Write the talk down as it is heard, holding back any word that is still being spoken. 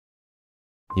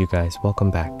You guys,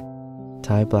 welcome back.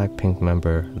 Thai Blackpink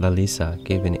member Lalisa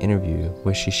gave an interview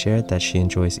where she shared that she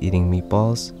enjoys eating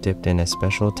meatballs dipped in a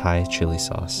special Thai chili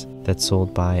sauce that's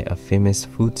sold by a famous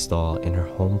food stall in her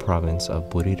home province of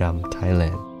Buriram,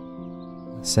 Thailand.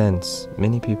 Since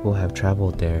many people have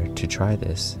traveled there to try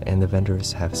this and the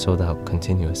vendors have sold out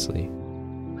continuously.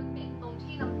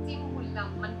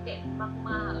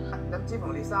 น้ำจิ้มขอ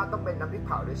งลิซ่าต้องเป็นน้ำพริกเ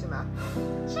ผาด้วยใช่ไหม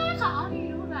ใช่ค่ะพี่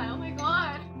รู้ไหม Oh my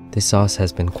god. This sauce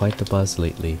has been quite the buzz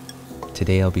lately.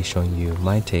 Today I'll be showing you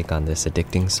my take on this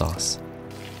addicting sauce.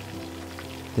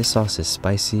 This sauce is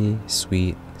spicy,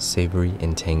 sweet, savory,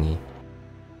 and tangy.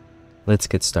 Let's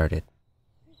get started.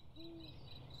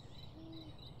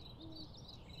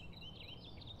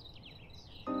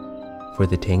 For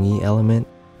the tangy element,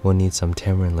 we'll need some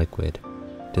tamarind liquid.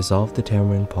 Dissolve the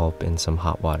tamarind pulp in some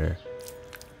hot water.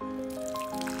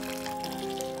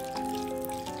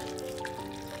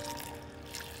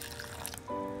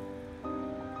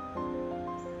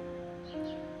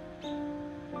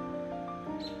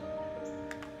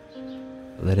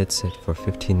 Let it sit for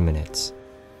 15 minutes.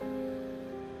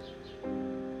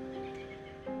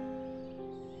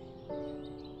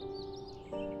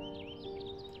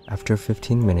 After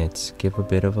 15 minutes, give a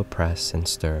bit of a press and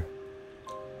stir.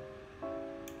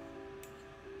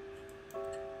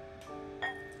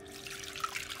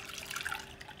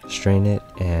 Strain it,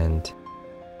 and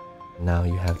now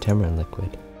you have tamarind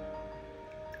liquid.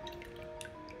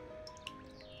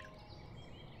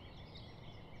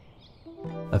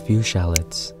 A few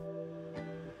shallots.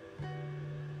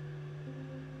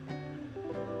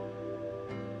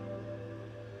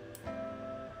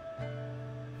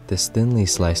 This thinly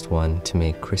sliced one to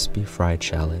make crispy fried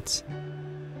shallots,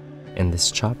 and this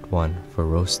chopped one for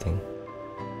roasting.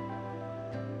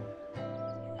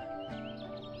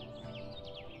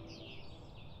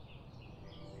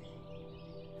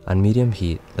 On medium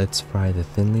heat, let's fry the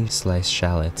thinly sliced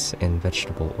shallots in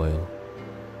vegetable oil.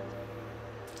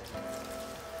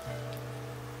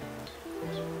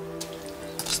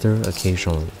 Stir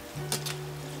occasionally.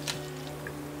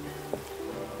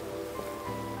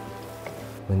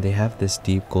 When they have this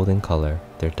deep golden color,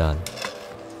 they're done.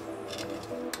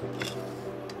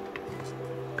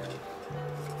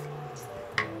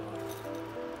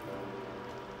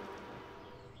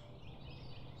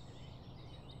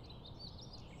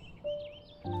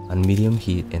 On medium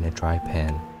heat in a dry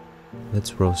pan,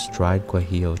 let's roast dried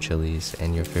Guajillo chilies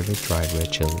and your favorite dried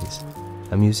red chilies.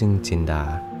 I'm using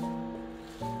Jinda.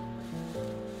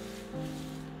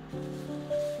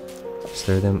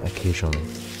 Stir them occasionally.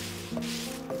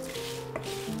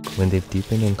 When they've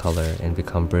deepened in color and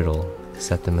become brittle,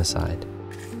 set them aside.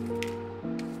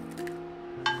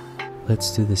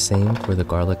 Let's do the same for the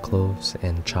garlic cloves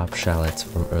and chopped shallots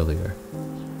from earlier.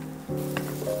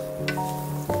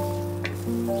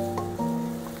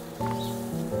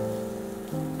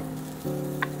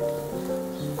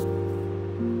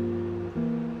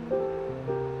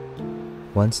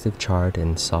 Once they've charred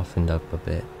and softened up a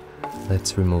bit,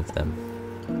 let's remove them.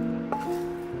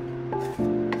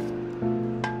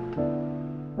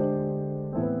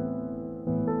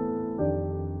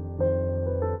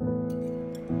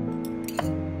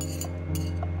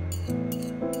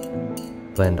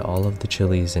 Blend all of the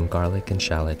chilies and garlic and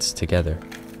shallots together.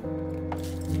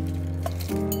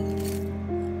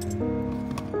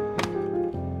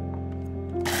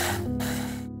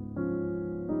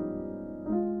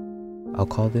 I'll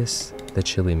call this the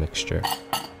chili mixture.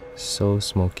 So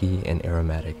smoky and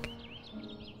aromatic.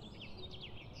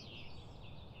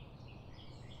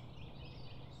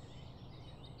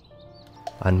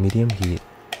 On medium heat,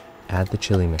 add the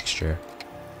chili mixture.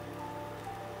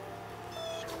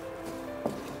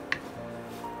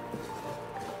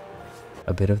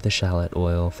 A bit of the shallot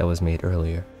oil that was made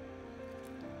earlier.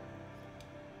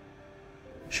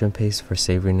 Shrimp paste for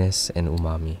savoriness and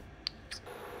umami.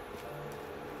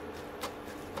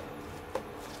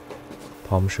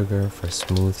 Palm sugar for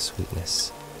smooth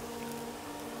sweetness.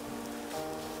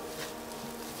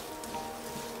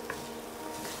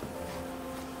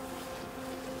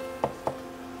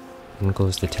 In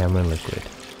goes the tamarind liquid.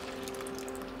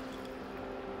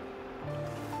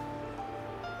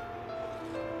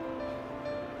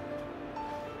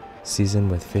 Season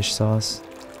with fish sauce,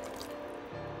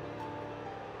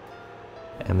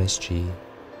 MSG,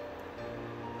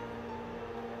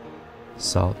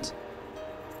 salt,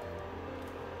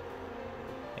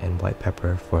 and white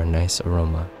pepper for a nice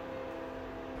aroma.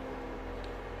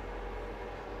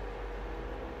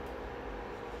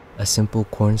 A simple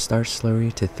cornstarch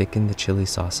slurry to thicken the chili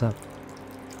sauce up.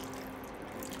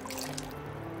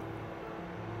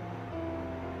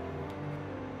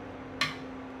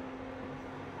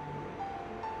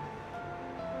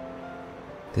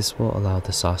 This will allow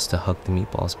the sauce to hug the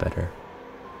meatballs better.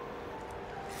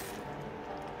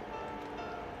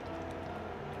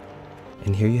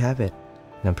 And here you have it,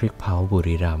 Namprik Pao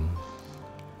Buriram.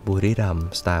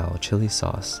 Buriram style chili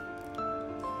sauce.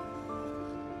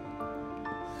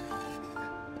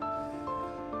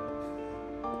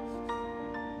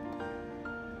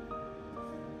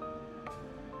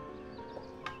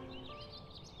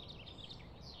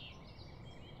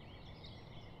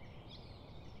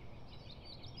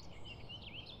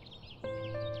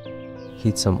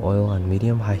 Heat some oil on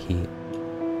medium-high heat.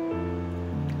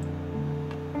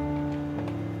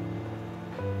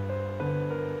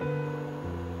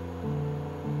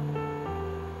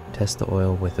 Test the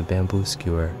oil with a bamboo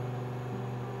skewer.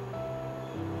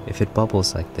 If it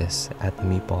bubbles like this, add the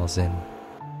meatballs in.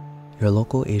 Your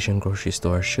local Asian grocery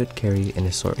store should carry an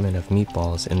assortment of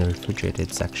meatballs in the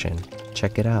refrigerated section.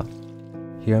 Check it out.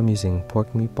 Here I'm using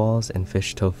pork meatballs and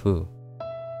fish tofu.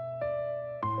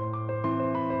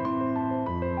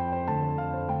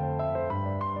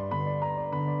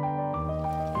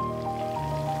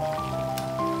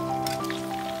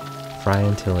 Fry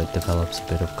until it develops a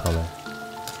bit of color.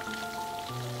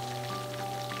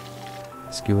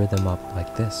 Skewer them up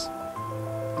like this.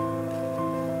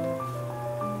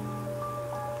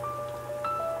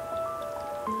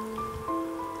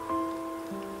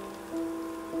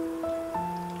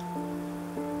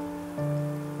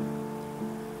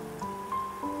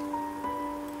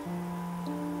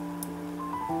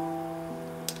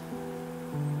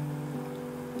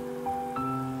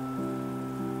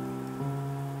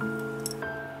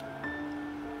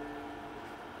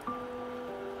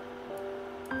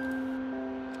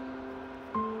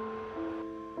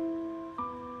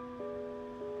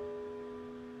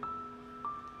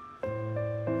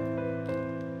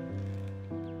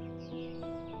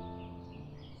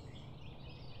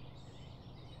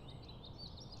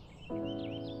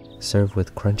 Serve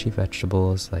with crunchy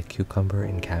vegetables like cucumber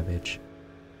and cabbage.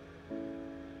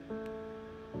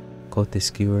 Coat the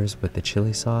skewers with the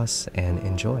chili sauce and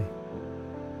enjoy.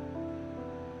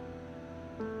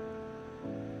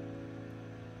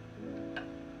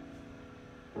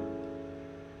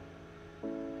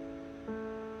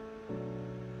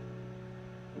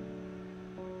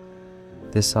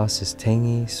 This sauce is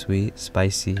tangy, sweet,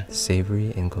 spicy,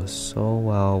 savory, and goes so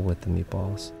well with the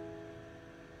meatballs.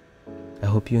 I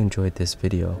hope you enjoyed this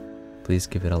video. Please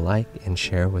give it a like and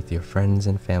share with your friends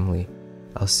and family.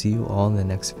 I'll see you all in the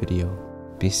next video.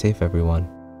 Be safe,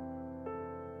 everyone.